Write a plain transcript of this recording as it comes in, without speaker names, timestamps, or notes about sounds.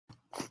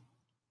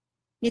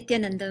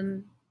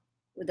Nithyanandam,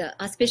 with the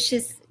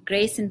auspicious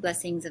grace and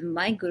blessings of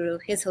my Guru,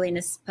 His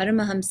Holiness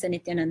Paramahamsa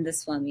Nithyananda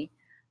Swami,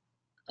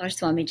 or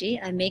Swamiji,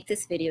 I make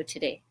this video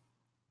today.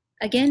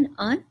 Again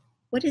on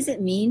what does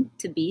it mean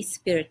to be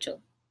spiritual?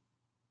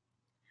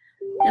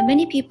 Now,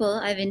 many people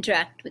I've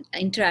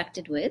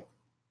interacted with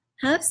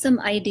have some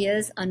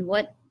ideas on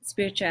what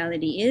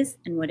spirituality is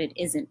and what it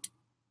isn't.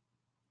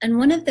 And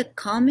one of the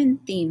common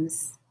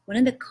themes, one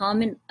of the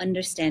common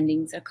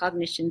understandings or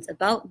cognitions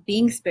about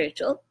being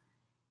spiritual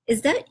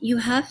is that you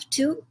have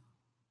to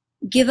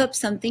give up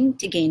something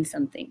to gain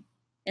something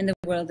in the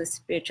world of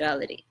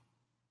spirituality.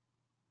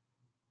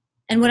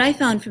 And what I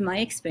found from my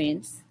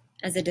experience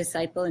as a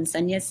disciple and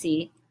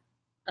sannyasi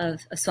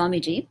of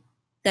Swamiji,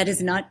 that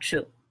is not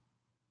true.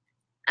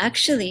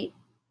 Actually,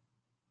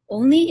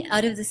 only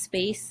out of the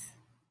space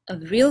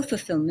of real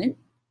fulfillment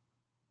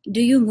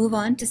do you move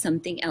on to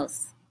something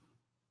else.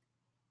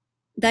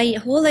 The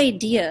whole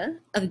idea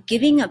of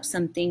giving up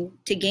something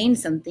to gain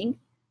something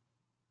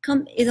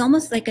is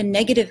almost like a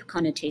negative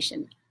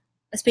connotation,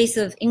 a space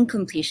of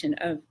incompletion,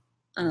 of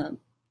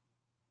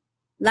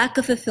lack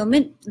of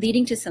fulfillment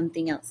leading to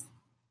something else.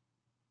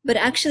 But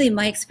actually,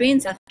 my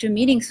experience after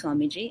meeting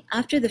Swamiji,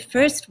 after the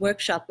first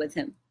workshop with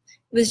him,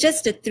 it was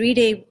just a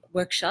 3-day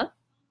workshop,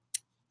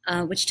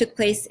 which took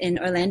place in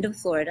Orlando,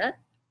 Florida.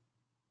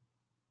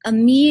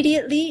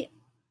 Immediately,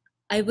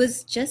 I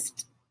was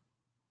just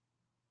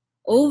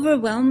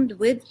overwhelmed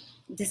with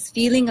this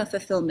feeling of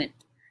fulfillment.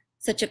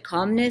 Such a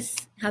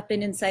calmness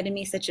happened inside of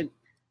me,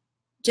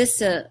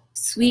 just a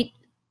sweet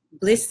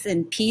bliss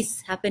and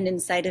peace happened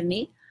inside of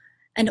me.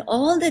 And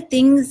all the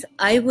things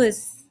I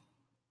was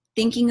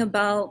thinking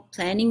about,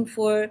 planning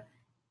for,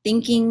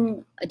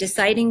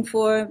 deciding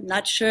for,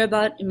 not sure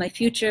about in my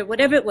future,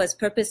 whatever it was,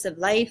 purpose of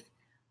life,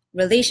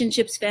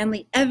 relationships,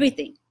 family,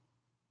 everything.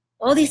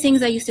 All these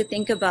things I used to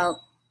think about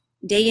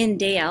day in,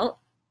 day out,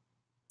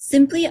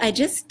 simply I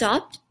just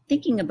stopped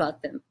thinking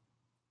about them.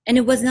 And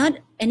it was not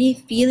any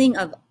feeling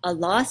of a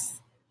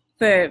loss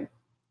for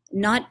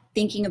not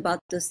thinking about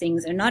those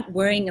things or not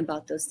worrying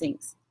about those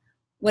things.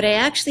 What I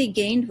actually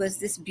gained was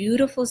this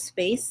beautiful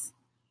space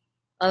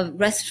of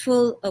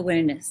restful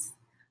awareness,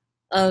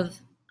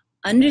 of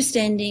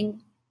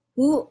understanding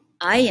who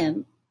I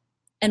am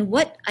and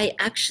what I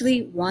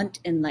actually want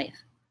in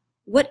life,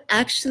 what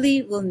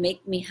actually will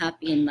make me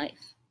happy in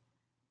life.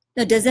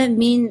 Now, does that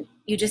mean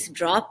you just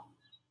drop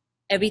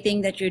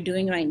everything that you're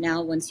doing right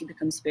now once you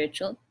become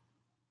spiritual?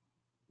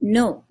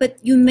 No, but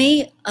you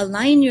may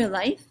align your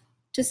life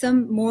to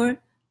some more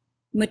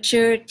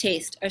mature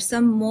taste or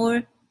some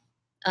more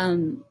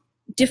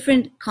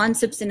different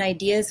concepts and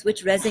ideas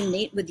which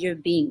resonate with your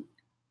being.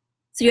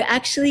 So you're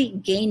actually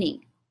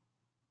gaining.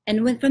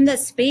 And from that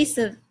space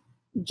of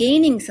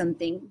gaining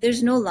something,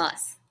 there's no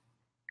loss.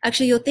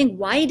 Actually, you'll think,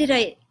 why did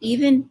I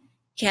even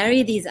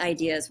carry these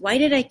ideas? Why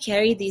did I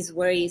carry these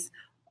worries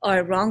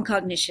or wrong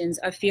cognitions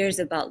or fears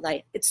about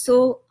life? It's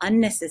so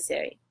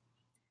unnecessary.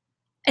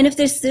 And if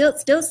there's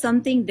still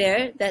something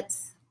there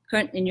that's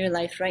current in your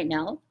life right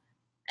now,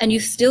 and you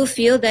still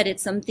feel that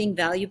it's something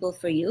valuable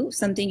for you,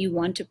 something you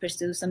want to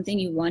pursue, something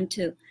you want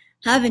to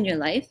have in your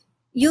life,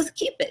 you'll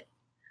keep it.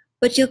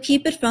 But you'll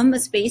keep it from a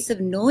space of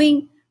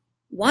knowing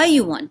why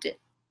you want it.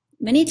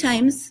 Many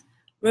times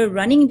we're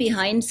running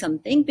behind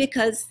something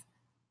because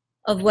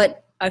of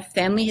what our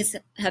family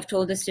have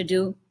told us to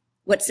do,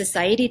 what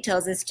society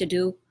tells us to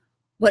do,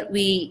 what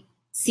we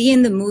see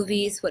in the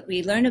movies, what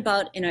we learn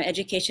about in our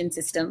education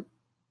system.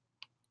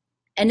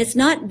 And it's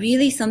not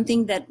really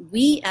something that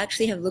we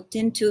actually have looked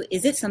into.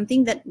 Is it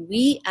something that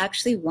we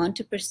actually want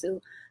to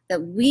pursue,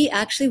 that we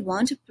actually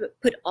want to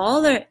put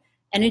all our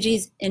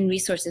energies and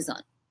resources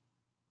on?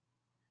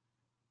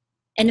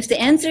 And if the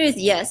answer is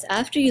yes,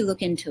 after you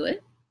look into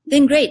it,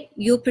 then great,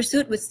 you'll pursue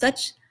it with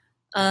such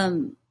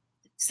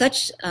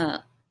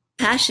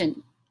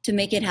passion to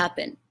make it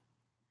happen.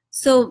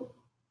 So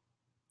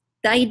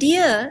the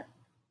idea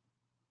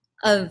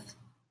of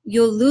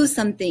you'll lose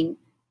something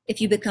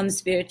if you become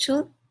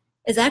spiritual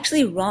is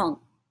actually wrong.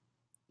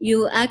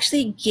 You'll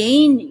actually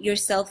gain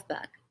yourself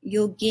back.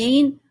 You'll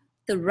gain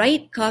the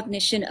right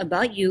cognition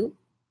about you,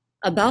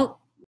 about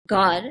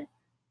God,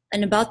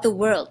 and about the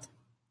world.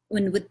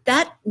 When with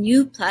that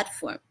new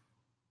platform,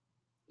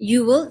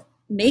 you will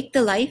make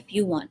the life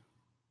you want.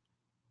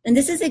 And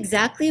this is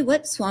exactly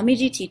what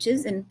Swamiji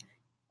teaches in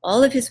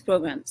all of his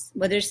programs,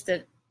 whether it's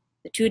the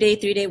 2-day,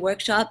 3-day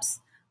workshops,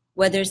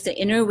 whether it's the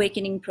Inner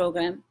Awakening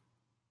program.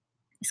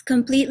 It's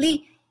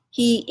completely,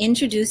 he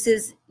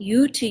introduces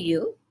you to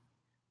you.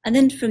 And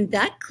then from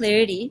that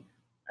clarity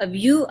of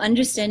you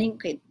understanding,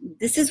 okay,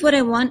 this is what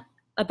I want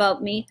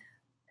about me,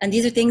 and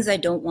these are things I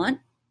don't want.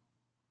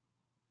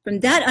 From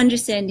that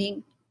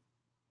understanding,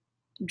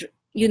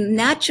 you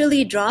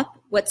naturally drop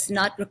what's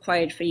not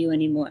required for you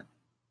anymore.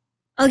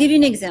 I'll give you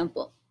an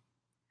example.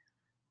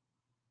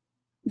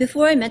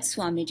 Before I met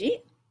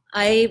Swamiji,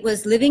 I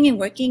was living and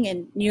working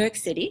in New York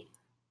City,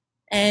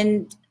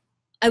 and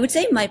I would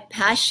say my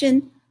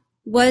passion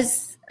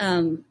was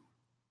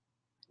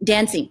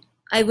dancing.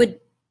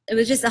 It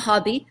was just a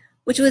hobby,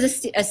 which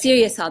was a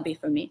serious hobby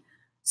for me.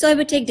 So I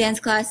would take dance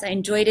class. I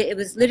enjoyed it. It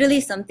was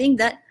literally something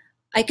that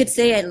I could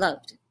say I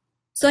loved.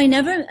 So I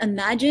never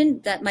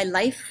imagined that my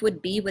life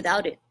would be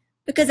without it,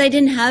 because I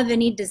didn't have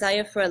any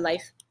desire for a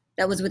life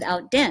that was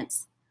without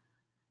dance.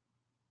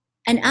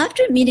 And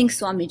after meeting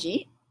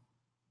Swamiji,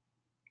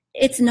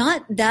 it's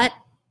not that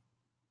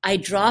I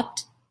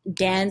dropped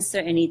dance or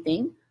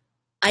anything.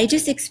 I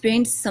just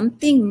experienced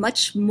something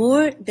much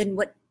more than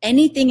what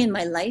anything in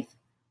my life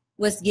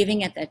was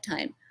giving at that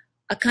time.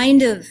 A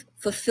kind of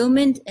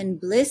fulfillment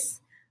and bliss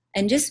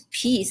and just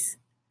peace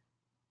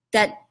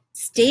that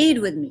stayed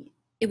with me.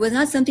 It was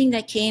not something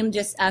that came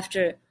just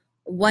after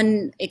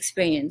one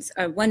experience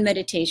or one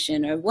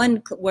meditation or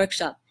one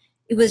workshop.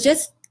 It was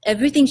just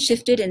everything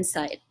shifted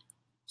inside.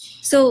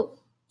 So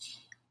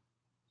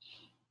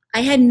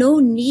I had no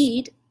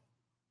need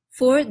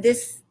for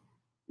this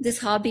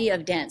hobby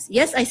of dance.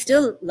 Yes, I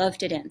still love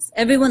to dance.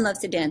 Everyone loves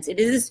to dance. It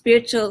is a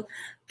spiritual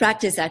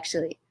practice,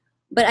 actually.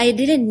 But I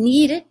didn't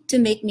need it to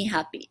make me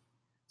happy.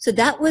 So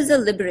that was a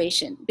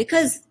liberation,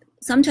 because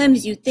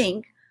sometimes you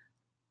think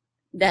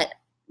that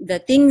the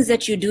things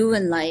that you do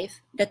in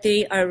life, that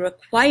they are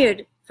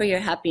required for your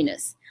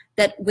happiness,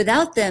 that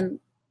without them,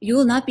 you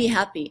will not be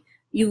happy.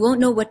 You won't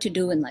know what to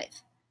do in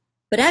life.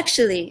 But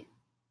actually,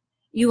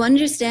 you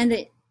understand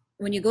that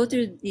when you go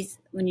through these,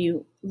 when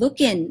you look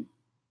in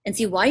and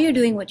see why you're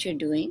doing what you're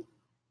doing,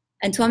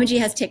 and Swamiji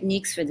has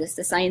techniques for this,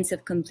 the science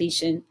of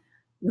completion,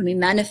 when we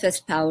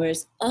manifest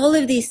powers, all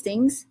of these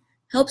things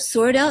help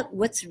sort out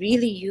what's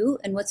really you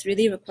and what's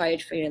really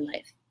required for your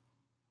life.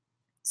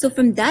 So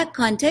from that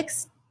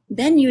context,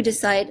 then you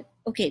decide,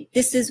 okay,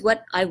 this is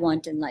what I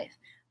want in life.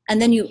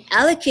 And then you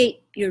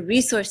allocate your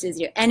resources,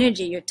 your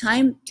energy, your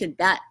time to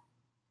that,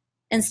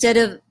 instead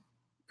of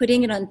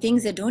putting it on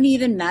things that don't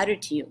even matter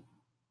to you.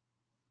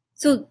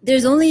 So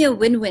there's only a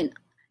win-win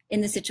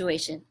in the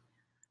situation.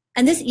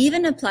 And this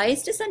even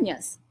applies to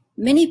sannyas.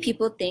 Many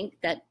people think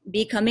that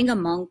becoming a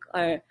monk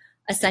or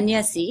a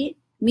sannyasi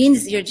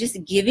means you're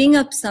just giving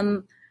up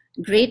some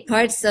great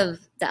parts of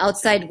the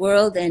outside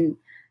world and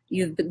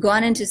you've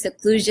gone into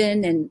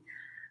seclusion, and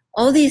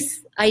all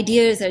these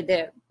ideas are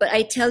there. But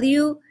I tell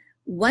you,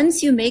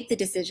 once you make the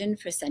decision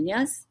for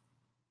sannyas,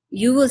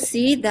 you will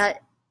see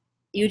that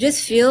you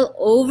just feel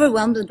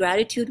overwhelmed with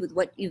gratitude with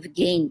what you've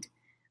gained.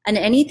 And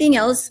anything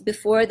else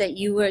before that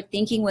you were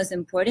thinking was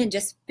important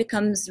just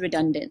becomes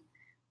redundant.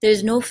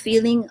 There's no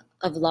feeling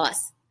of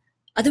loss.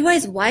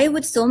 Otherwise, why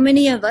would so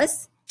many of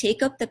us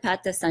take up the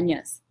path of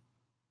sannyas?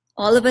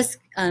 All of us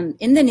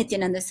in the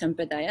Nithyananda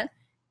Sampradaya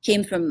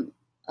came from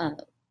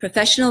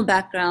professional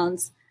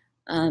backgrounds,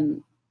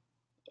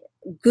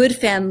 good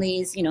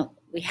families,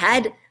 we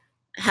had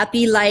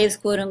happy lives,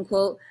 quote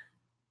unquote,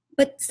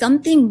 but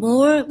something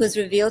more was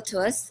revealed to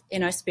us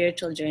in our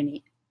spiritual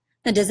journey.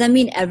 Now, does that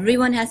mean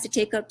everyone has to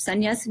take up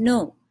sannyas?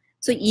 No.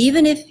 So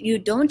even if you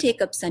don't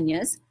take up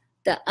sannyas,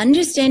 the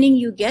understanding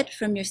you get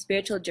from your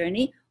spiritual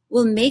journey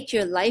will make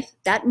your life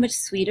that much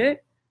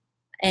sweeter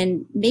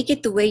and make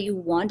it the way you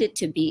want it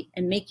to be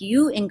and make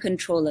you in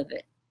control of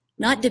it,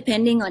 not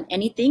depending on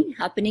anything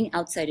happening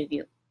outside of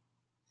you.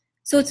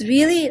 So it's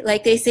really,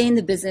 like they say in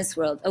the business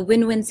world, a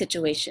win-win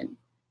situation.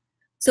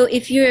 So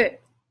if you're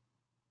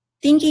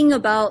thinking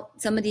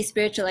about some of these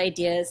spiritual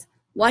ideas,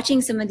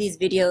 watching some of these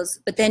videos,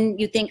 but then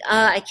you think,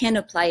 I can't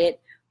apply it,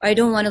 or I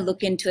don't want to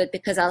look into it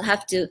because I'll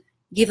have to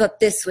give up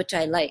this which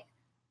I like.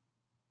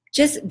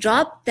 Just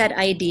drop that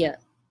idea.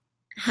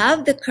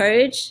 Have the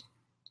courage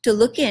to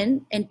look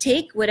in and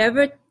take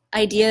whatever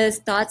ideas,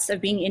 thoughts are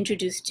being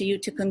introduced to you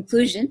to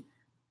conclusion,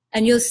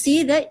 and you'll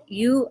see that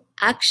you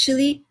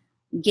actually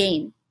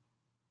gain.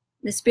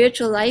 The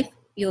spiritual life,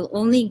 you'll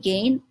only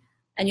gain,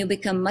 and you'll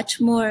become much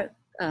more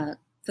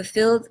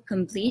fulfilled,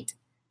 complete.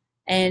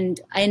 And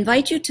I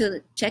invite you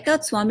to check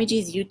out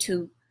Swamiji's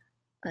YouTube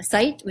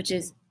site, which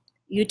is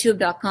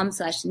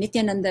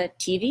youtube.com/Nithyananda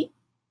TV,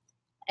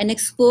 and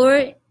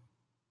explore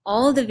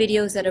all the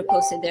videos that are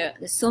posted there.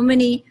 There's so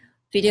many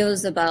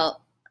videos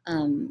about,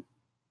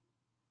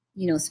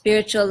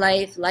 spiritual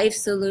life, life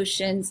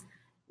solutions,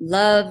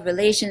 love,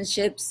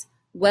 relationships,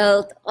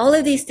 wealth, all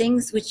of these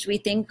things which we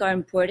think are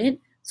important.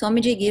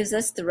 Swamiji gives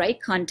us the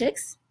right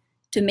context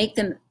to make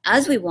them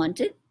as we want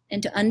it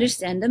and to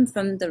understand them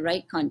from the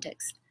right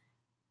context.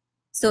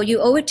 So you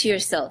owe it to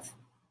yourself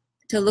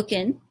to look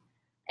in.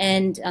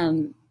 And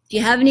if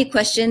you have any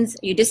questions,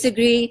 you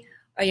disagree,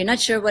 or you're not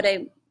sure what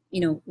I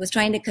was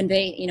trying to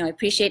convey, I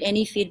appreciate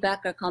any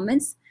feedback or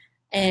comments.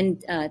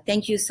 And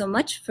thank you so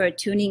much for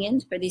tuning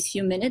in for these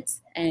few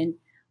minutes, and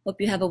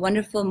hope you have a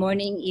wonderful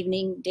morning,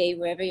 evening, day,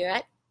 wherever you're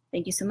at.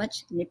 Thank you so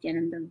much.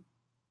 Nithyanandam.